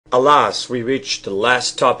Alas, we reached the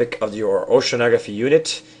last topic of your oceanography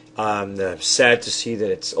unit. I'm sad to see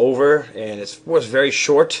that it's over, and it was very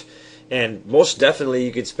short. And most definitely,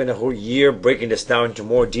 you could spend a whole year breaking this down into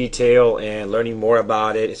more detail and learning more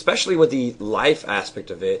about it, especially with the life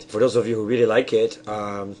aspect of it. For those of you who really like it,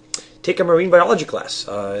 take a marine biology class.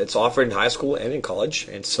 It's offered in high school and in college,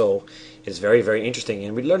 and so it's very, very interesting.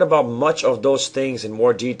 And we learn about much of those things in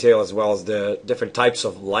more detail, as well as the different types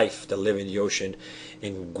of life that live in the ocean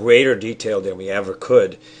in greater detail than we ever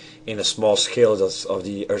could in the small scales of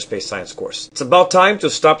the Earth Space Science course. It's about time to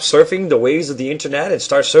stop surfing the waves of the internet and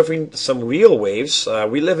start surfing some real waves.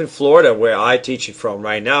 We live in Florida, where I teach from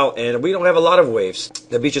right now, and we don't have a lot of waves.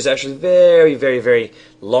 The beach is actually very, very, very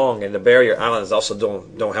long, and the barrier islands also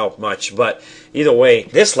don't help much. But either way,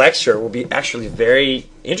 this lecture will be actually very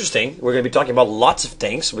interesting. We're going to be talking about lots of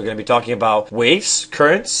things. We're going to be talking about waves,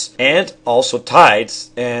 currents, and also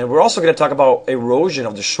tides. And we're also going to talk about erosion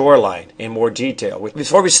of the shoreline in more detail.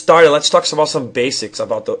 Before we start, let's talk about some basics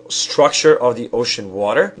about the structure of the ocean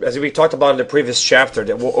water. As we talked about in the previous chapter,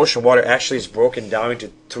 the ocean water actually is broken down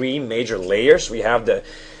into three major layers. We have the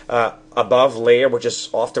above layer, which is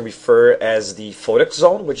often referred as the photic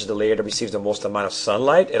zone, which is the layer that receives the most amount of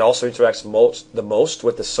sunlight. It also interacts the most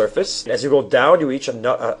with the surface. As you go down, you reach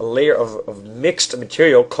a layer of mixed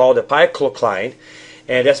material called the picocline,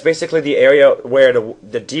 and that's basically the area where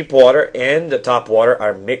the deep water and the top water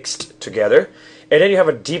are mixed together. And then you have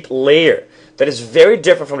a deep layer that is very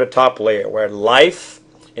different from the top layer, where life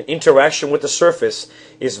and interaction with the surface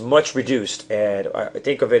is much reduced, and I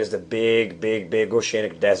think of it as the big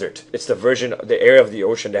oceanic desert. It's the area of the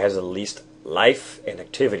ocean that has the least life and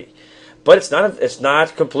activity. But it's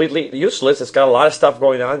not completely useless. It's got a lot of stuff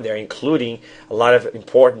going on there, including a lot of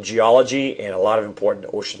important geology and a lot of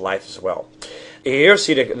important ocean life as well. Here you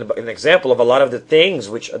see an example of a lot of the things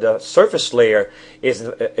which the surface layer is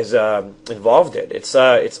involved in.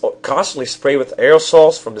 It's constantly sprayed with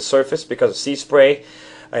aerosols from the surface because of sea spray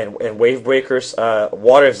and wave breakers.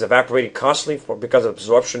 Water is evaporating constantly because of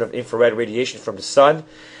absorption of infrared radiation from the sun.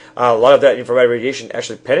 A lot of that infrared radiation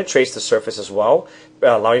actually penetrates the surface as well,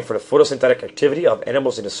 allowing for the photosynthetic activity of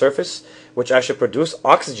animals in the surface, which actually produce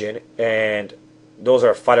oxygen, and those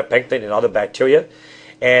are phytoplankton and other bacteria.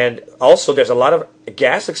 And also there's a lot of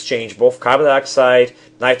gas exchange, both carbon dioxide,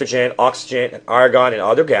 nitrogen, oxygen, and argon, and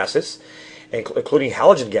other gases, including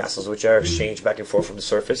halogen gases, which are exchanged back and forth from the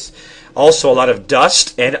surface. Also, a lot of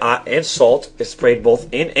dust and salt is sprayed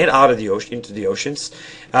both in and out of the ocean into the oceans.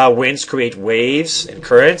 Winds create waves and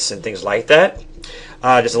currents and things like that.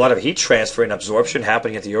 There's a lot of heat transfer and absorption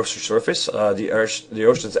happening at the ocean surface. The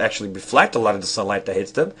oceans actually reflect a lot of the sunlight that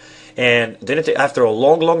hits them, and then after a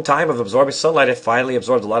long time of absorbing sunlight, it finally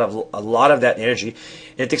absorbs a lot of that energy.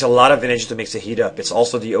 And it takes a lot of energy to make the heat up. It's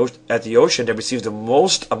also at the ocean that receives the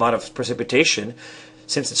most amount of precipitation,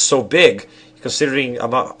 since it's so big. Considering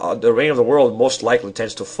the rain of the world most likely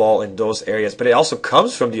tends to fall in those areas, but it also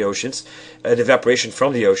comes from the oceans, the evaporation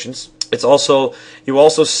from the oceans. You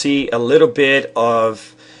also see a little bit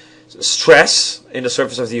of stress in the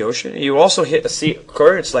surface of the ocean. You also see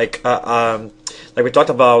currents like we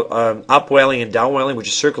talked about, upwelling and downwelling,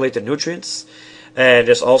 which circulate the nutrients. And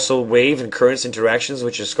there's also wave and currents interactions,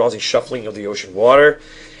 which is causing shuffling of the ocean water.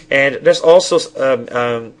 And there's also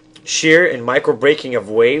shear and micro breaking of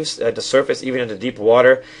waves at the surface, even in the deep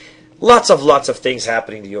water. Lots of things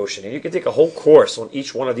happening in the ocean, and you can take a whole course on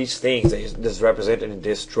each one of these things that is represented in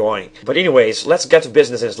this drawing. But anyways, let's get to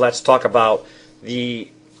business and let's talk about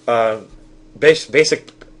the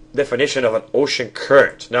basic definition of an ocean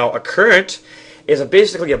current. Now, a current is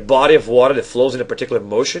basically a body of water that flows in a particular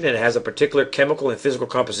motion, and it has a particular chemical and physical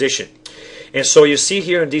composition. And so you see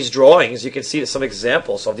here in these drawings, you can see some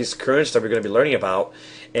examples of these currents that we're going to be learning about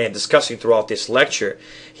and discussing throughout this lecture.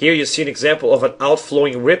 Here you see an example of an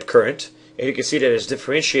outflowing rip current, and you can see that it's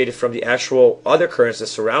differentiated from the actual other currents that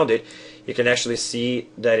surround it. You can actually see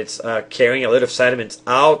that it's carrying a lot of sediments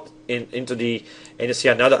out into the, and you see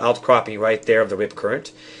another outcropping right there of the rip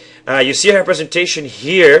current. You see a representation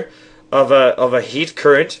here of a heat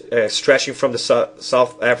current stretching from the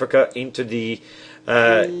South Africa into the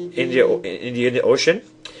Indian Ocean.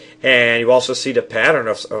 And you also see the pattern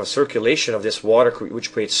of circulation of this water,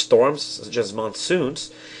 which creates storms such as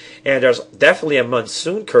monsoons. And there's definitely a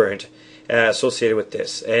monsoon current associated with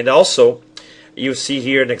this. And also, you see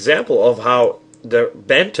here an example of how the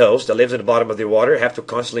bentos that live in the bottom of the water have to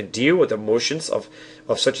constantly deal with the motions of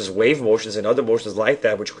such as wave motions and other motions like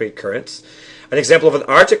that, which create currents. An example of an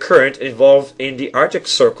Arctic current involved in the Arctic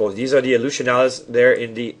Circle. These are the Aleutianales there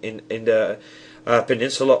in the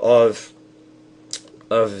peninsula of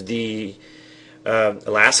the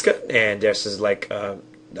Alaska, and this is like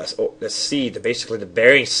the sea, basically the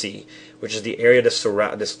Bering Sea, which is the area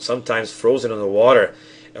that's sometimes frozen in the water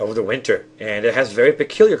over the winter, and it has very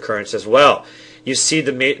peculiar currents as well. You see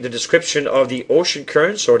the description of the ocean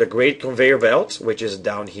currents, or the Great Conveyor Belt, which is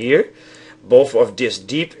down here. Both of these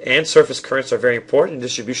deep and surface currents are very important in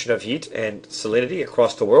distribution of heat and salinity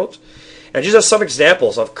across the world. And these are some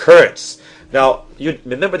examples of currents. Now, you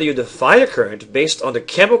remember that you define a current based on the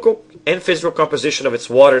chemical and physical composition of its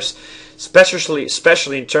waters,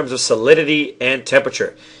 especially in terms of salinity and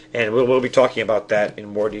temperature. And we'll be talking about that in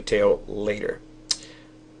more detail later.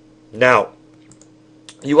 Now,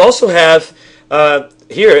 you also have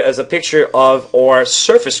here as a picture of our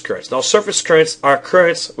surface currents. Now, surface currents are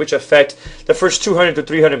currents which affect the first 200 to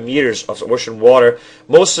 300 meters of ocean water.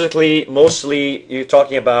 Mostly you're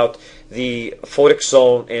talking about the photic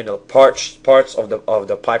zone and the parts of the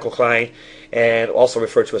picocline, and also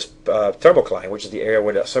referred to as thermocline, which is the area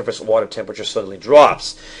where the surface water temperature suddenly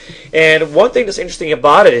drops. And one thing that's interesting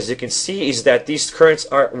about it, as you can see, is that these currents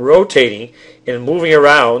are rotating and moving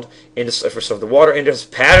around in the surface of the water, and there's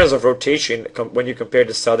patterns of rotation when you compare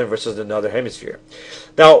the southern versus the northern hemisphere.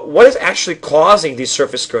 Now, what is actually causing these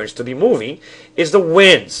surface currents to be moving is the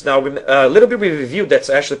winds. Now, a little bit we reviewed that's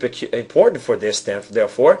actually important for this,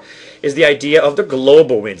 therefore, is the idea of the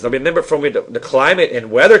global winds. Now, remember from the climate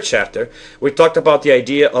and weather chapter, we talked about the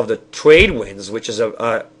idea of the trade winds, which is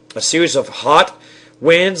a series of hot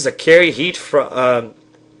winds that carry heat from,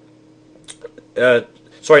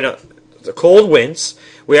 the cold winds.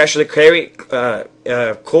 We actually carry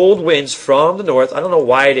cold winds from the north. I don't know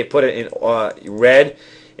why they put it in red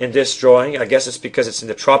in this drawing. I guess it's because it's in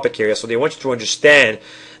the tropic area. So they want you to understand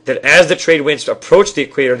that as the trade winds approach the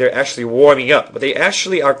equator, they're actually warming up. But they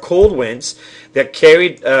actually are cold winds that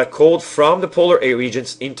carry cold from the polar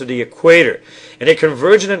regions into the equator. And they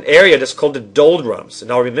converge in an area that's called the doldrums. And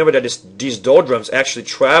now remember that these doldrums actually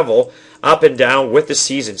travel up and down with the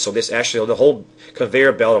seasons. So this actually, the whole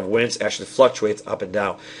conveyor belt of winds actually fluctuates up and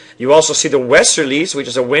down. You also see the westerlies, which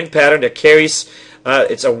is a wind pattern that carries,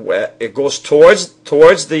 it goes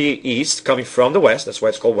towards the east, coming from the west. That's why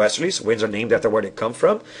it's called westerlies. Winds are named after where they come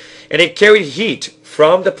from. And they carry heat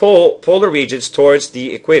from the polar regions towards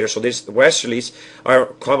the equator. So these westerlies are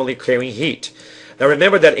commonly carrying heat. Now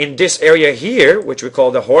remember that in this area here, which we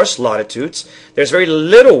call the horse latitudes, there's very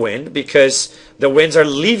little wind because the winds are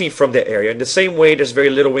leaving from the area. In the same way, there's very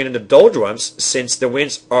little wind in the doldrums since the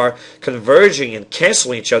winds are converging and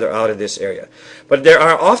canceling each other out in this area. But there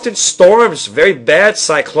are often storms, very bad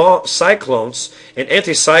cyclones and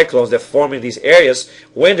anticyclones that form in these areas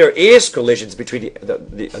when there is collisions between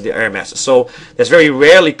the air masses. So there's very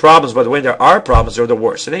rarely problems, but when there are problems, they're the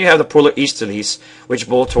worst. And then you have the polar easterlies, which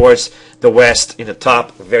blow towards the west in the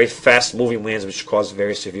top, very fast moving winds which cause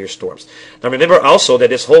very severe storms. Now remember also that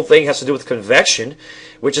this whole thing has to do with convection,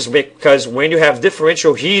 which is because when you have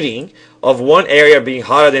differential heating of one area being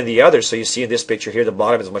hotter than the other, so you see in this picture here the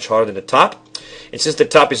bottom is much hotter than the top, and since the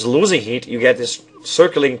top is losing heat, you get this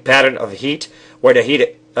circling pattern of heat where the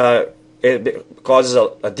heat it causes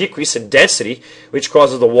a decrease in density, which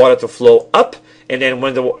causes the water to flow up, and then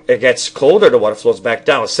when it gets colder, the water flows back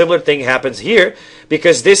down. A similar thing happens here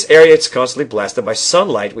because this area is constantly blasted by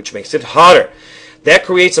sunlight, which makes it hotter. That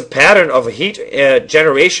creates a pattern of heat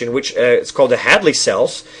generation, which is called the Hadley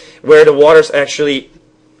cells, where the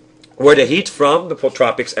heat from the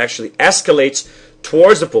tropics actually escalates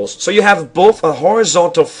towards the poles. So you have both a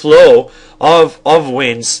horizontal flow of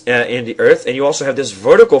winds in the earth, and you also have this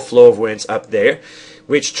vertical flow of winds up there,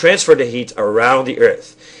 which transfer the heat around the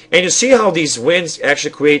earth. And you see how these winds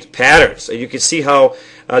actually create patterns. And you can see how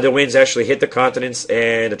the winds actually hit the continents,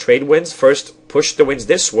 and the trade winds first push the winds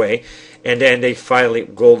this way, and then they finally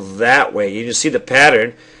go that way. You see the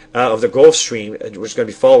pattern of the Gulf Stream, which is going to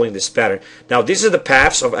be following this pattern. Now, these are the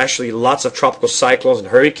paths of actually lots of tropical cyclones and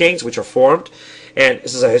hurricanes which are formed. And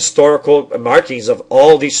this is a historical markings of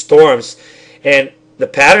all these storms. And the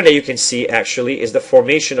pattern that you can see actually is the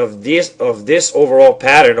formation of this overall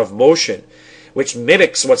pattern of motion, which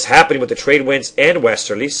mimics what's happening with the trade winds and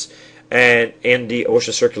westerlies and in the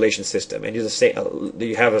ocean circulation system. And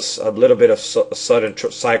you have a little bit of southern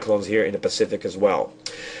cyclones here in the Pacific as well.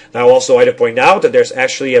 Now also I would point out that there's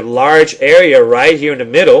actually a large area right here in the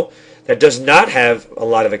middle that does not have a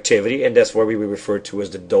lot of activity, and that's where we refer to as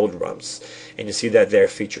the doldrums. And you see that there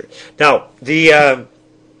featured. Now,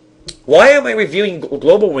 Why am I reviewing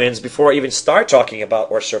global winds before I even start talking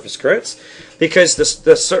about our surface currents? Because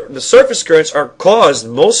the surface currents are caused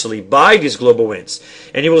mostly by these global winds.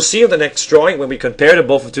 And you will see in the next drawing, when we compare the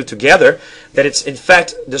both of the two together, that it's in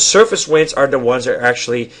fact the surface winds are the ones that are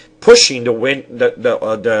actually pushing the wind,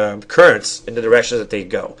 the currents in the directions that they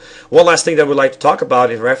go. One last thing that I would like to talk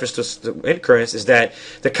about in reference to the wind currents is that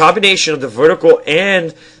the combination of the vertical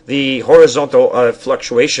and the horizontal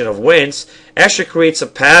fluctuation of winds actually creates a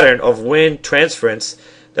pattern of wind transference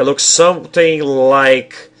that looks something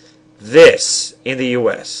like this in the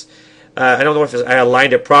U.S. I don't know if I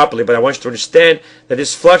aligned it properly, but I want you to understand that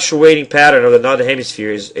this fluctuating pattern of the northern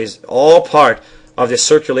hemisphere is all part of the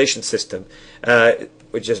circulation system,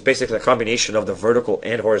 which is basically a combination of the vertical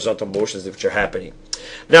and horizontal motions which are happening.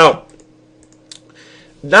 Now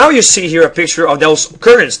you see here a picture of those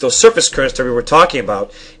currents, those surface currents that we were talking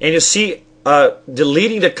about, and you see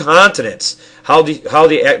deleting the continents, how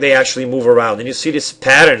they actually move around, and you see these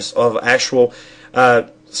patterns of actual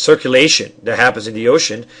circulation that happens in the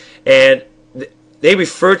ocean, and they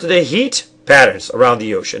refer to the heat patterns around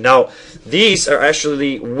the ocean. Now, these are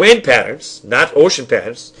actually wind patterns, not ocean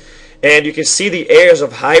patterns, and you can see the areas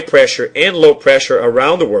of high pressure and low pressure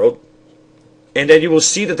around the world, and then you will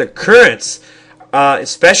see that the currents,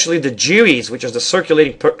 especially the geries, which is the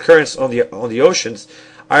circulating currents on the oceans,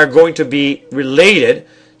 are going to be related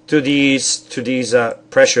to these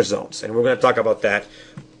pressure zones, and we're going to talk about that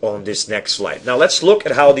on this next slide. Now let's look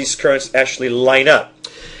at how these currents actually line up.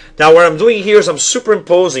 Now what I'm doing here is I'm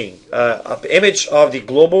superimposing an image of the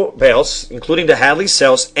global belts, including the Hadley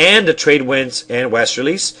cells and the trade winds and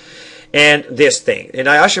westerlies, and this thing. And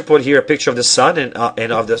I actually put here a picture of the sun and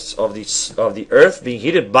of the Earth being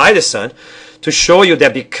heated by the sun to show you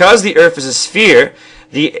that because the Earth is a sphere,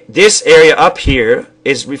 this area up here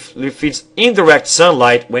reflects indirect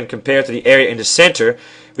sunlight when compared to the area in the center,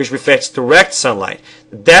 which reflects direct sunlight.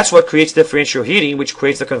 That's what creates differential heating, which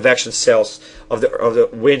creates the convection cells of the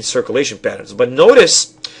wind circulation patterns. But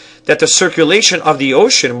notice that the circulation of the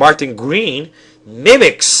ocean, marked in green,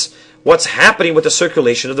 mimics what's happening with the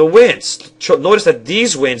circulation of the winds. Notice that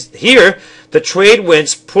these winds here, the trade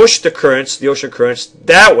winds push the currents, the ocean currents,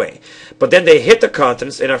 that way. But then they hit the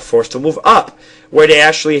continents and are forced to move up, where they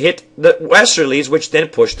actually hit the westerlies, which then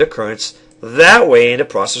push the currents that way, and the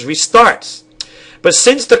process restarts. But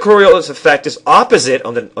since the Coriolis effect is opposite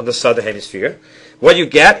on the southern hemisphere, what you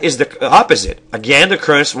get is the opposite. Again, the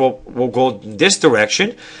currents will go in this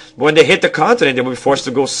direction. When they hit the continent, they will be forced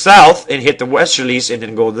to go south and hit the westerlies and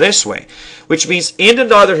then go this way. Which means in the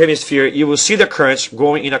northern hemisphere, you will see the currents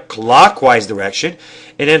going in a clockwise direction,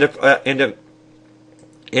 and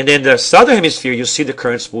in the southern hemisphere, you see the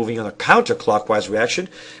currents moving on a counterclockwise reaction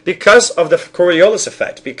because of the Coriolis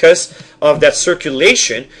effect, because of that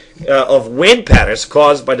circulation of wind patterns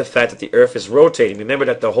caused by the fact that the Earth is rotating. Remember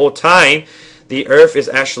that the whole time the Earth is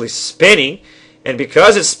actually spinning, and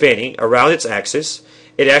because it's spinning around its axis,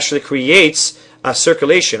 it actually creates a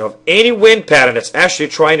circulation of any wind pattern that's actually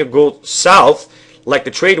trying to go south, like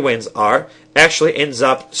the trade winds are, actually ends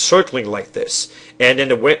up circling like this. And then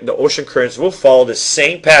the ocean currents will follow the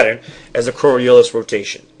same pattern as the Coriolis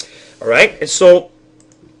rotation. All right? And so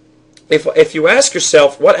if you ask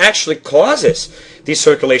yourself what actually causes these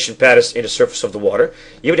circulation patterns in the surface of the water,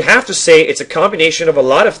 you would have to say it's a combination of a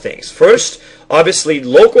lot of things. First, obviously,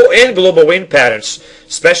 local and global wind patterns,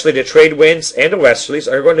 especially the trade winds and the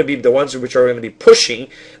westerlies, are going to be the ones which are going to be pushing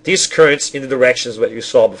these currents in the directions that you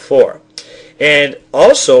saw before. And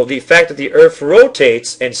also, the fact that the Earth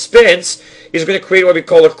rotates and spins is going to create what we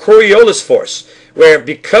call a Coriolis force, where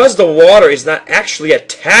because the water is not actually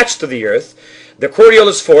attached to the Earth, the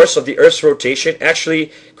Coriolis force of the Earth's rotation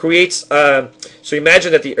actually creates, so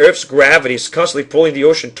imagine that the Earth's gravity is constantly pulling the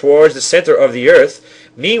ocean towards the center of the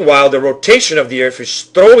Earth. Meanwhile, the rotation of the Earth is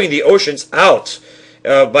throwing the oceans out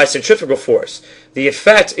by centrifugal force. The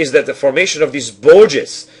effect is that the formation of these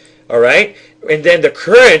bulges, all right, and then the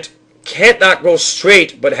current cannot go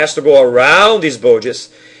straight, but has to go around these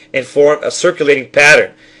bulges and form a circulating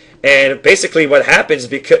pattern. And basically what happens,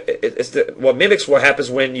 because what mimics what happens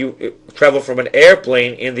when you travel from an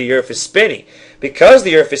airplane and the Earth is spinning. Because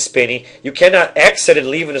the Earth is spinning, you cannot exit and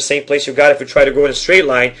leave in the same place you got. If you try to go in a straight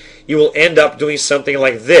line, you will end up doing something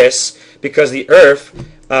like this, because the Earth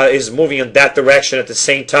is moving in that direction at the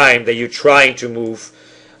same time that you're trying to move,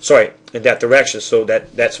 in that direction. So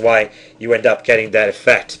that's why you end up getting that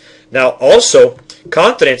effect. Now also,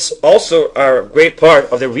 Continents also are a great part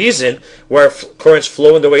of the reason why currents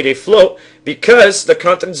flow in the way they flow, because the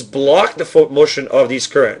continents block the motion of these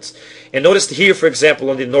currents. And notice here, for example,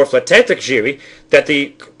 on the North Atlantic Geary, that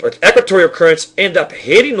the equatorial currents end up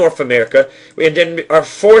hitting North America and then are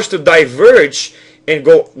forced to diverge and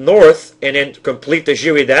go north and then complete the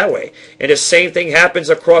Geary that way. And the same thing happens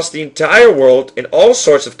across the entire world in all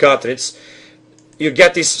sorts of continents. You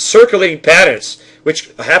get these circulating patterns,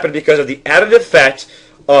 which happen because of the additive effect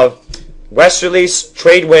of westerlies,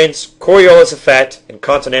 trade winds, Coriolis effect, and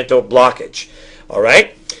continental blockage. All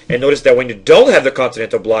right? And notice that when you don't have the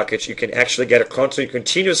continental blockage, you can actually get a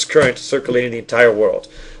continuous current circulating the entire world.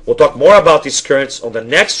 We'll talk more about these currents on the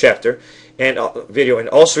next chapter and video, and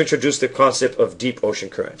also introduce the concept of deep ocean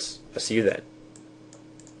currents. I'll see you then.